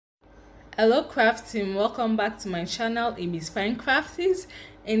Hello Kraft team, welcome back to my channel Ibisfyn Krafties.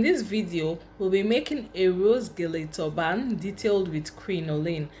 In this video, we'll be making a rose Gele Turban detailed with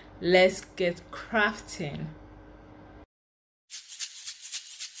crinoline. Let's get crafting.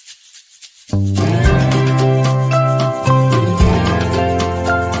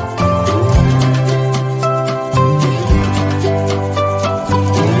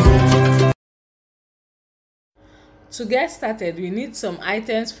 To get started, we need some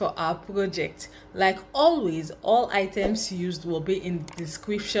items for our project. Like always, all items used will be in the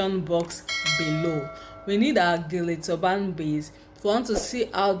description box below. We need our Gele Turban base. If you want to see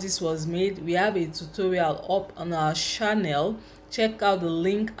how this was made, we have a tutorial up on our channel. Check out the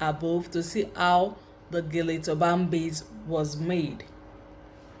link above to see how the Gele Turban base was made.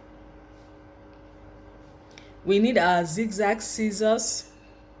 We need our zigzag scissors,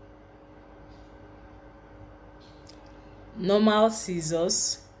 normal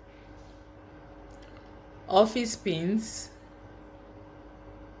scissors, office pins,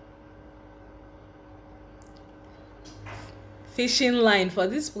 fishing line. For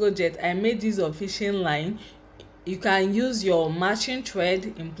this project, I made use of fishing line. You can use your matching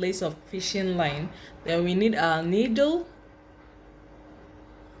thread in place of fishing line. Then we need our needle.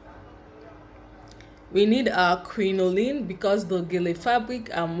 We need our crinoline because the Gele fabric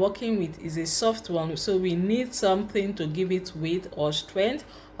I'm working with is a soft one, so we need something to give it weight or strength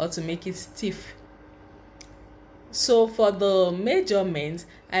or to make it stiff. So for the measurements,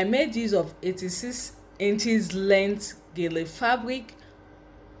 I made use of 86 inches length Gele fabric.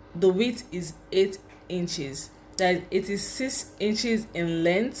 The width is 8 inches. That is 86 inches in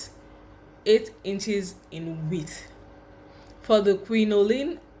length, 8 inches in width. For the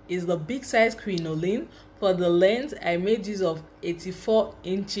crinoline, is the big size crinoline. For the length, I made use of 84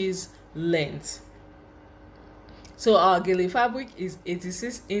 inches length. So our Gele fabric is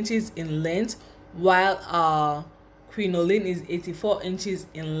 86 inches in length, while our crinoline is 84 inches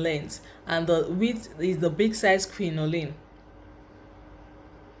in length, and the width is the big size crinoline.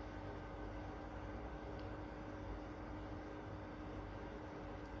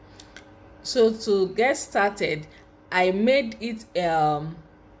 So to get started, I made it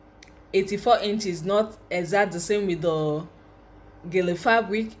 84 inches, not exact the same with the Gele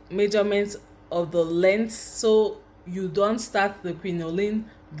fabric measurements of the length, so you don't start the crinoline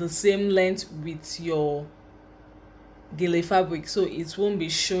the same length with your Gele fabric, so it won't be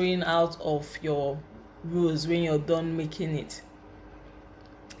showing out of your rose when you're done making it.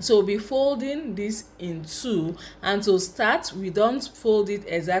 So we'll be folding this in two, and to start, we don't fold it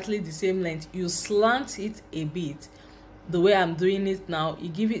exactly the same length. You slant it a bit. The way I'm doing it now, you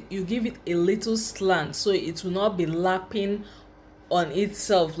give it a little slant, so it will not be lapping on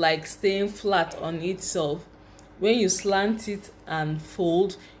itself, like staying flat on itself. When you slant it and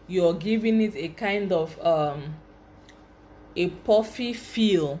fold, you're giving it a kind of a puffy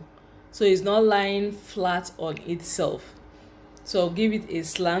feel, so it's not lying flat on itself. So give it a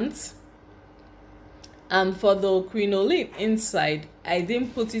slant. And for the crinoline inside, I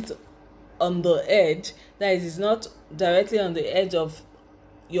didn't put it on the edge, that is, it's not directly on the edge of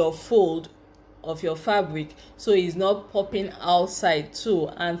your fold of your fabric, so it's not popping outside too.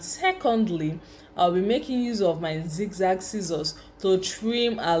 And secondly, I'll be making use of my zigzag scissors to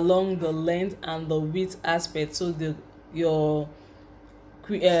trim along the length and the width aspect, so your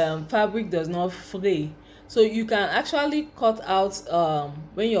fabric does not fray. So you can actually cut out,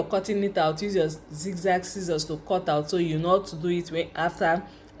 when you're cutting it out, use your zigzag scissors to cut out, so you know to do it after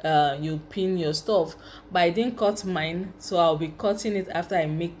you pin your stuff. But I didn't cut mine, so I'll be cutting it after I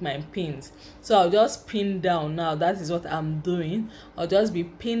make my pins. So I'll just pin down now. That is what I'm doing. I'll just be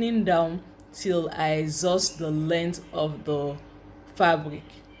pinning down till I exhaust the length of the fabric.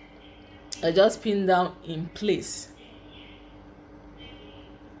 I just pin down in place.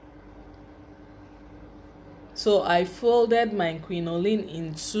 So I folded my crinoline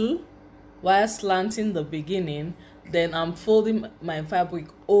in two while slanting the beginning. Then I'm folding my fabric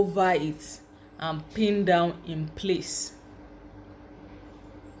over it and pin down in place.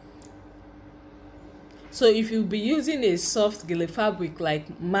 So if you'll be using a soft Gele fabric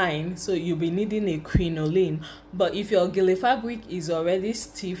like mine, so you'll be needing a crinoline. But if your Gele fabric is already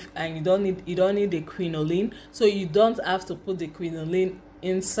stiff and you don't need a crinoline, so you don't have to put the crinoline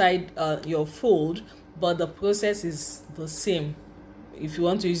inside your fold, but the process is the same. If you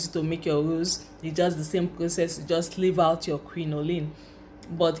want to use it to make your rose, it's just the same process. You just leave out your crinoline.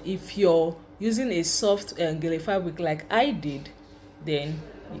 But if you're using a soft Gele fabric like I did, then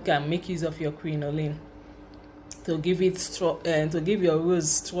you can make use of your crinoline to give it to give your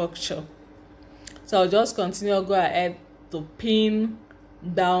rose structure. So I'll just continue, go ahead to pin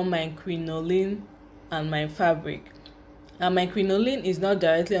down my crinoline and my fabric. And my crinoline is not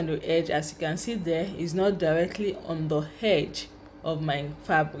directly on the edge, as you can see there, is not directly on the edge of my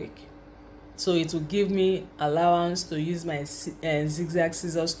fabric, so it will give me allowance to use my zigzag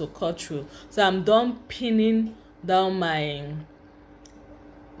scissors to cut through. So I'm done pinning down my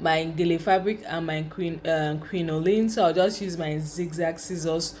gele fabric and my crinoline, so I'll just use my zigzag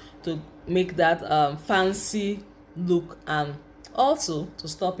scissors to make that fancy look, and also to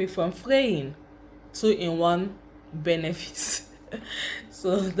stop it from fraying. 2-in-1 benefits.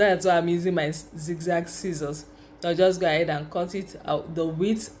 So that's why I'm using my zigzag scissors. So I'll just go ahead and cut it out, the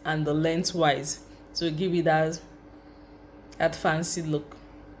width and the lengthwise, to give it that fancy look,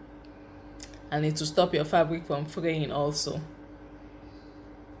 and it will stop your fabric from fraying also.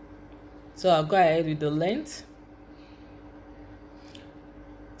 So I'll go ahead with the length.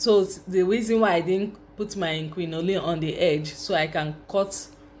 So the reason why I didn't put my crinoline on the edge, so I can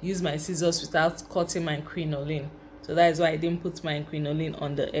use my scissors without cutting my crinoline. So that is why I didn't put my crinoline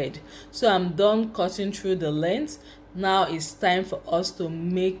on the edge. So I'm done cutting through the length. Now it's time for us to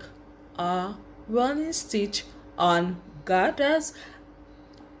make our running stitch on gathers.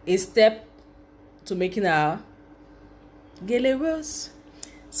 A step to making our gele rows.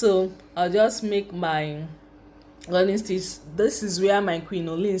 So I'll just make my running stitch. This is where my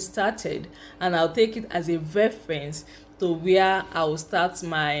crinoline started, and I'll take it as a reference to where I will start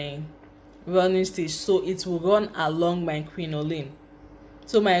my running stitch, so it will run along my crinoline.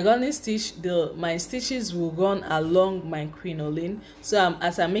 So my running stitch, my stitches will run along my crinoline. So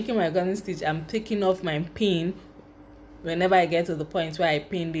as I'm making my running stitch, I'm taking off my pin. Whenever I get to the point where I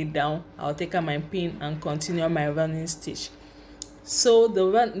pinned it down, I'll take out my pin and continue my running stitch. So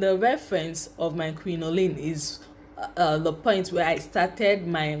the reference of my crinoline is the point where I started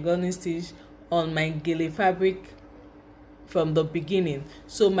my running stitch on my gele fabric from the beginning.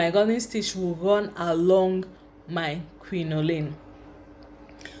 So my running stitch will run along my crinoline.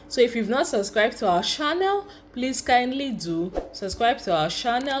 So if you've not subscribed to our channel, please kindly do subscribe to our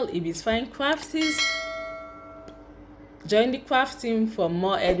channel, Ibisfyn Krafties. Join the craft team for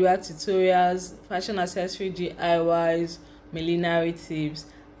more Edward tutorials, fashion accessory DIYs, millinery tips.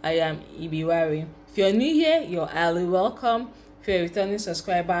 I am Ibiwari. If you're new here, you're highly welcome. If you're a returning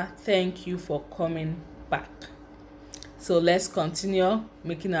subscriber, thank you for coming back. So let's continue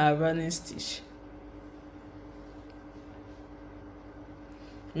making our running stitch.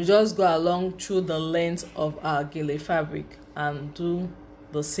 You just go along through the length of our gele fabric and do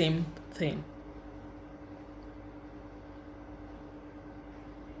the same thing.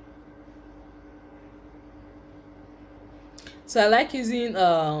 So I like using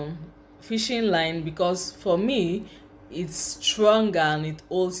fishing line because for me it's stronger and it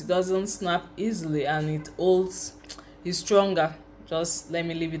holds, it doesn't snap easily, and it holds, it's stronger. Just let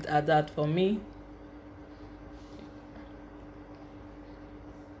me leave it at that for me.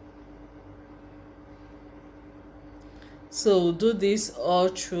 So do this all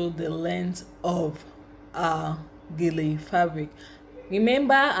through the length of our gele fabric.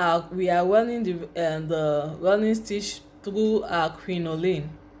 Remember, we are running the running stitch through our crinoline.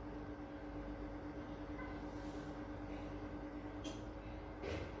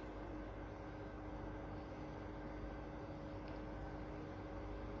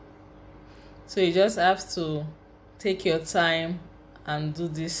 So you just have to take your time and do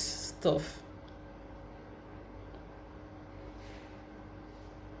this stuff.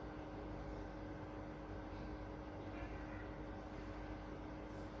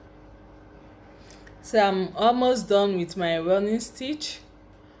 So I'm almost done with my running stitch.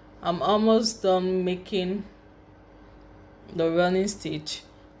 I'm almost done making the running stitch.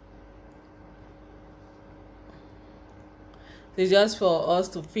 So just for us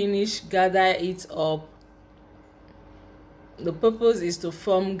to finish, gather it up. The purpose is to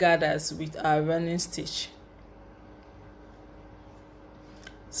form gathers with our running stitch.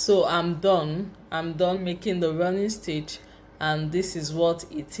 So I'm done making the running stitch, and this is what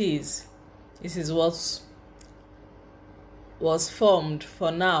it is. This is what was formed for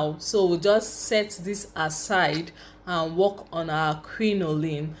now. So we'll just set this aside and work on our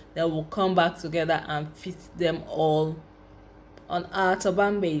crinoline. Then we'll come back together and fit them all on our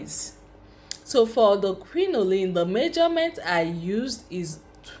turban base. So for the crinoline, the measurement I used is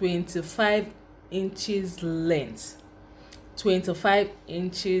 25 inches length. 25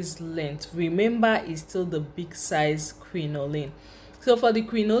 inches length. Remember, it's still the big size crinoline. So for the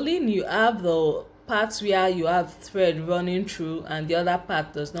crinoline, you have the parts where you have thread running through and the other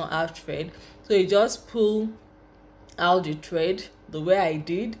part does not have thread. So you just pull out the thread the way I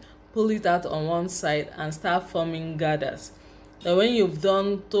did, pull it out on one side and start forming gathers. Then when you've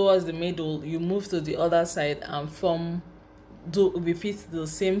done towards the middle, you move to the other side and repeat the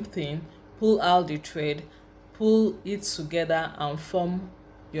same thing. Pull out the thread, pull it together and form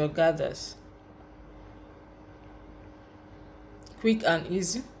your gathers. Quick and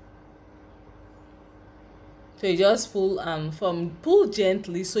easy. So you just pull and form. Pull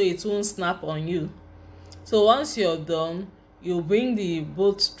gently so it won't snap on you. So once you're done, you bring the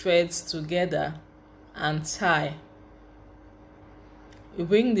both threads together and tie. You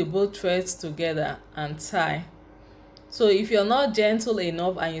bring the both threads together and tie. So if you're not gentle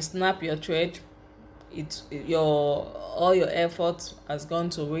enough and you snap your thread, all your effort has gone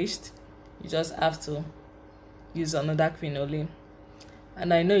to waste. You just have to use another crinoline.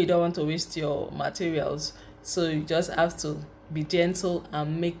 And I know you don't want to waste your materials, so you just have to be gentle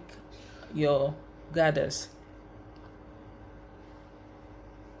and make your gathers.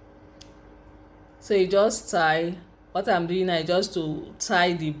 So you just tie. What I'm doing now is just to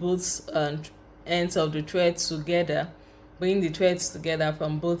tie the both ends of the thread together. Bring the threads together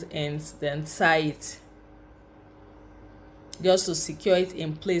from both ends, then tie it just to secure it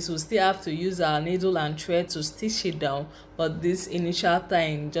in place. We'll still have to use our needle and thread to stitch it down, but this initial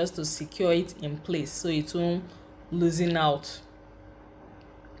tying just to secure it in place so it won't loosen out.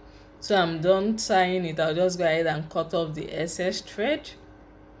 So I'm done tying it. I'll just go ahead and cut off the excess thread.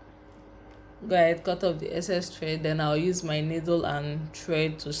 Go ahead, cut off the excess thread, then I'll use my needle and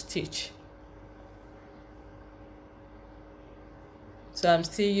thread to stitch. So I'm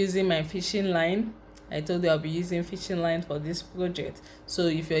still using my fishing line. I told you I'll be using fishing line for this project. So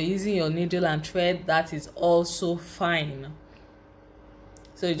if you're using your needle and thread, that is also fine.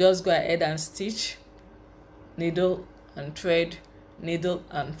 So you just go ahead and stitch needle and thread, needle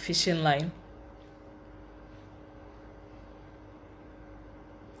and fishing line.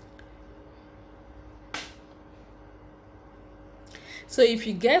 So if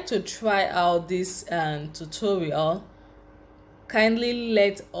you get to try out this tutorial, kindly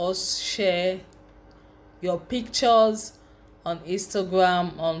let us share your pictures on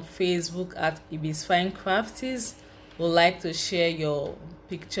Instagram, on Facebook at Ibisfyn Krafties. We'd like to share your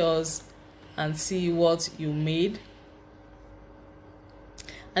pictures and see what you made.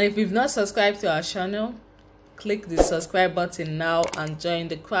 And if you've not subscribed to our channel, click the subscribe button now and join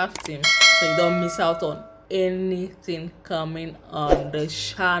the craft team so you don't miss out on anything coming on the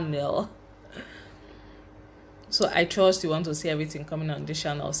channel. So I trust you want to see everything coming on this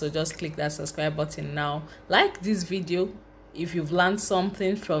channel, so just click that subscribe button now. Like this video if you've learned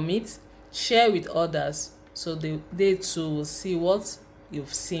something from it. Share with others so they too will see what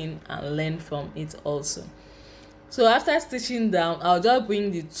you've seen and learn from it also. So after stitching down, I'll just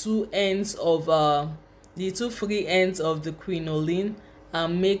bring the two free ends of the crinoline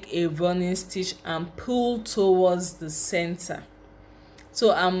and make a running stitch and pull towards the center.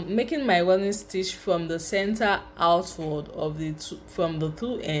 So I'm making my running stitch from the center outward of from the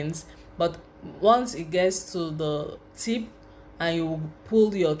two ends, but once it gets to the tip and you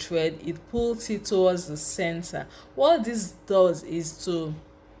pull your thread, it pulls it towards the center. What this does is to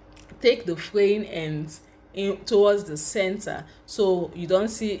take the fraying ends towards the center, so you don't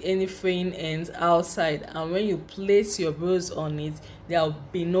see any fraying ends outside, and when you place your rows on it, there will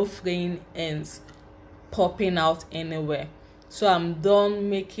be no fraying ends popping out anywhere. So I'm done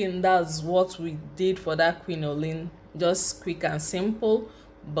making. That's what we did for that crinoline, just quick and simple,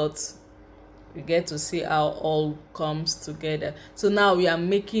 but you get to see how all comes together. So now we are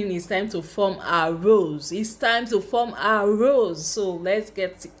making, it's time to form our rows. It's time to form our rows, so let's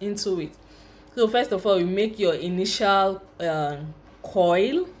get into it. So first of all, you make your initial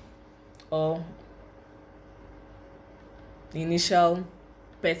coil or initial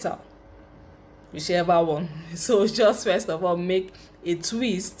petal, whichever one. So just first of all, make a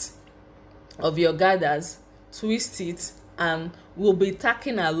twist of your gathers, twist it, and we'll be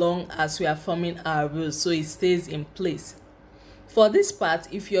tacking along as we are forming our rows so it stays in place. For this part,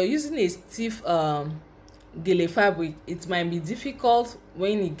 if you're using a stiff gele fabric, it might be difficult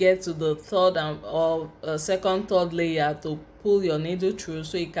when you get to the third or third layer to pull your needle through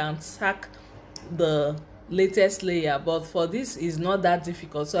so you can tack the latest layer, but for this is not that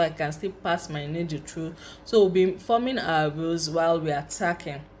difficult, so I can still pass my needle through. So we'll be forming our rows while we are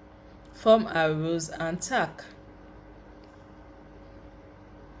tacking. Form our rows and tack.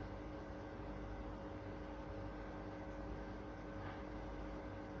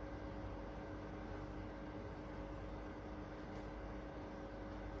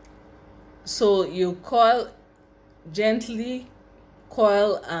 So you coil gently,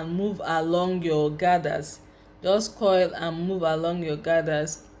 coil and move along your gathers. Just coil and move along your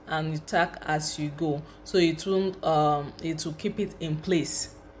gathers and you tack as you go, so it will keep it in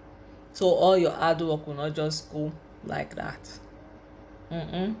place, so all your hard work will not just go like that.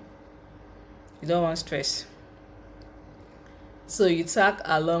 You don't want stress, so you tack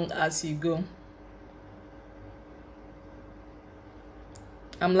along as you go.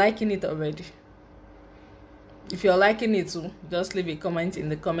 I'm liking it already. If you're liking it too, just leave a comment in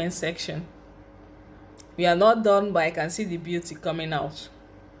the comment section. We are not done, but I can see the beauty coming out,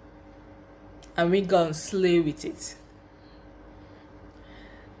 and we're gonna slay with it.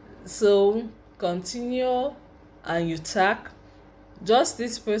 So continue and you tack. Just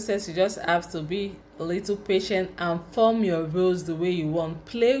this process, you just have to be a little patient and form your rows the way you want.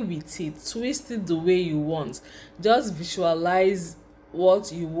 Play with it, twist it the way you want. Just visualize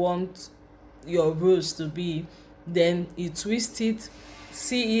what you want your rows to be, then you twist it,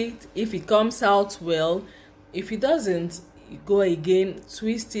 see it. If it comes out well, if it doesn't, you go again,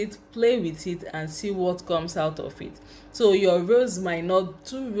 twist it, play with it, and see what comes out of it. So your rows might not,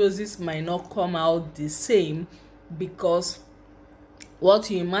 two roses might not come out the same, because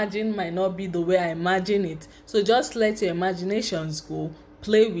what you imagine might not be the way I imagine it. So just let your imaginations go,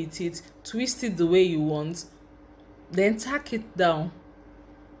 play with it, twist it the way you want, then tack it down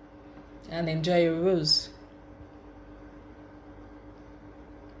and enjoy your rose.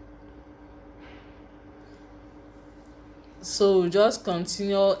 So just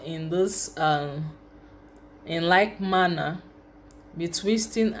continue in this in like manner, be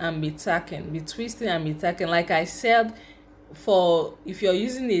twisting and be tacking, be twisting and be tacking. Like I said, for if you're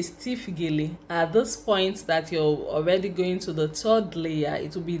using a stiff gele, at this point that you're already going to the third layer,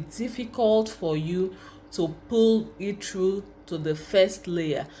 it will be difficult for you to pull it through to the first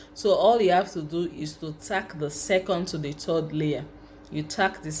layer. So all you have to do is to tack the second to the third layer. You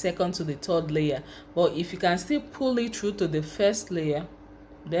tack the second to the third layer, but if you can still pull it through to the first layer,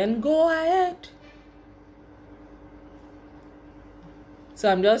 then go ahead. So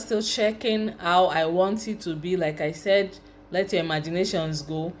I'm just still checking how I want it to be. Like I said, let your imaginations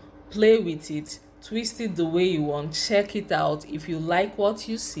go, play with it, twist it the way you want, check it out. If you like what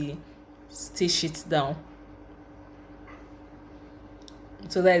you see, stitch it down.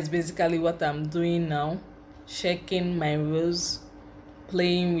 So that is basically what I'm doing now, checking my rows,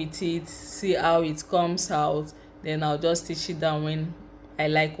 playing with it, see how it comes out, then I'll just stitch it down when I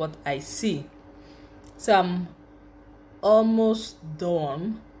like what I see. So I'm almost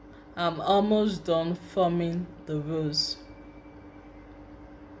done. I'm almost done forming the rows.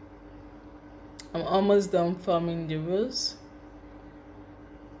 I'm almost done forming the rows.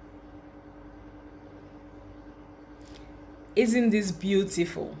 Isn't this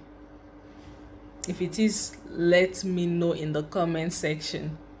beautiful? If it is, let me know in the comment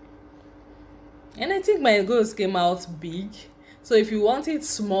section. And I think my rows came out big, so if you want it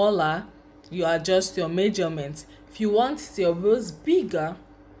smaller, you adjust your measurements. If you want your rows bigger,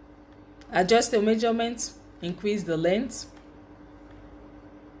 adjust your measurements, increase the length.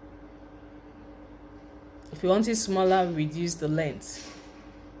 If you want it smaller, reduce the length.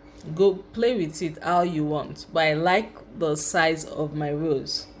 Go play with it how you want, but I like the size of my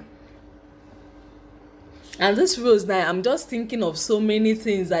rows. And this rose now, I'm just thinking of so many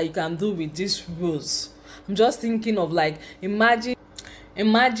things that you can do with this rose. I'm just thinking of, like, imagine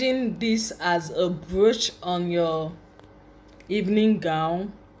this as a brooch on your evening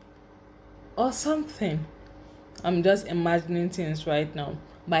gown or something. I'm just imagining things right now,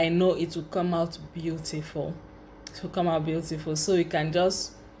 but I know it will come out beautiful. It will come out beautiful, so you can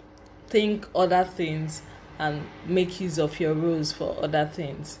just think other things and make use of your rose for other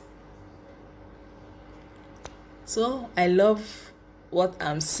things. So I love what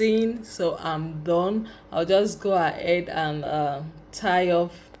I'm seeing, so I'm done. I'll just go ahead and tie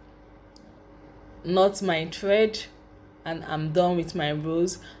off, knot my thread, and I'm done with my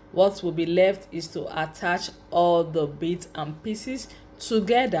rose. What will be left is to attach all the bits and pieces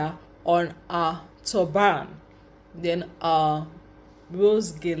together on our turban. Then our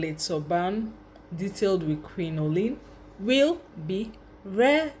rose gele turban detailed with crinoline will be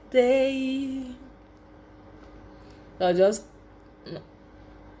ready. I'll just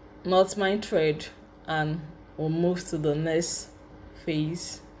knot my thread and we'll move to the next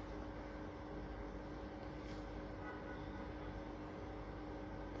phase.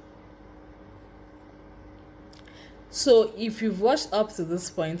 So if you've watched up to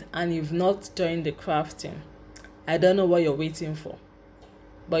this point and you've not joined the crafting, I don't know what you're waiting for,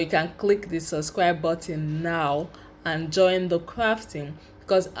 but you can click the subscribe button now and join the crafting,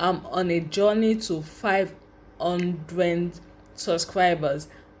 because I'm on a journey to 500 subscribers,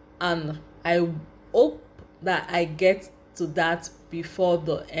 and I hope that I get to that before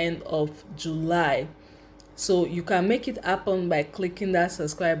the end of July. So you can make it happen by clicking that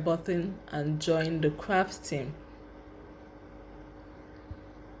subscribe button and join the Kraft team.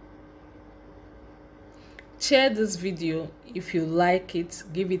 Share this video if you like it,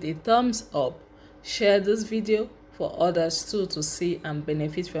 give it a thumbs up. Share this video for others too to see and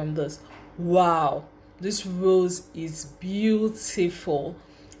benefit from this. Wow, this rose is beautiful.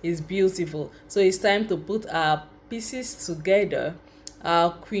 It's beautiful. So it's time to put our pieces together.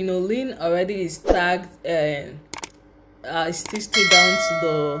 Our crinoline already is tagged and stitched it down to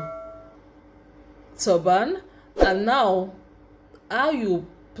the turban. And now how you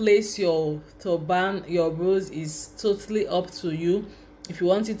place your turban, your rose, is totally up to you. If you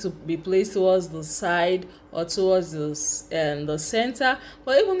want it to be placed towards the side or towards the center,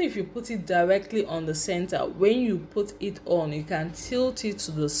 but even if you put it directly on the center, when you put it on, you can tilt it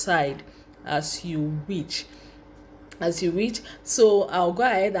to the side as you reach. So I'll go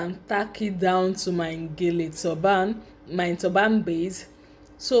ahead and tack it down to my Gele turban, my turban base.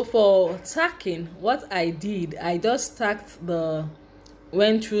 So for tacking, what I did, I just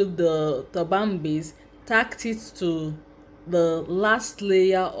went through the turban base, tacked it to the last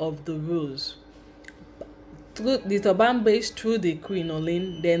layer of the rose, through the turban base, through the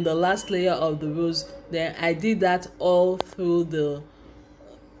crinoline, then the last layer of the rose. Then I did that all through the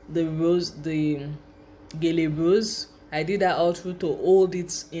rose, the Gele rose. I did that all through to hold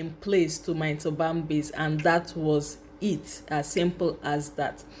it in place to my turban base, and that was it. As simple as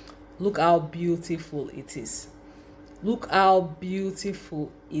that. Look how beautiful it is. Look how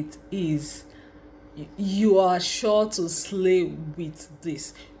beautiful it is. You are sure to slay with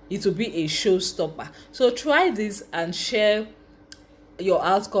this. It will be a showstopper. So try this and share your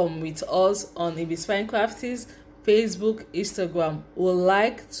outcome with us on Ibisfyn Krafties, Facebook, Instagram. We'd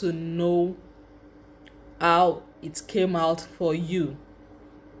like to know how it came out for you.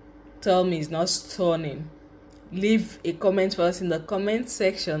 Tell me it's not stunning. Leave a comment for us in the comment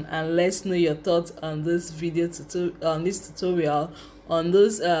section and let's know your thoughts on this video tutorial on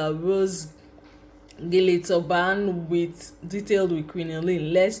this rose Gele turban detailed with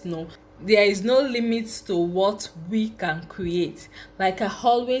crinoline. Let's know. There is no limit to what we can create. Like I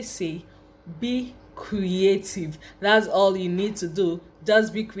always say, be creative. That's all you need to do.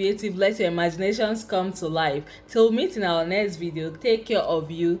 Just be creative. Let your imaginations come to life. Till meet in our next video. Take care of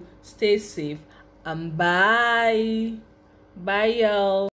you. Stay safe. And bye y'all.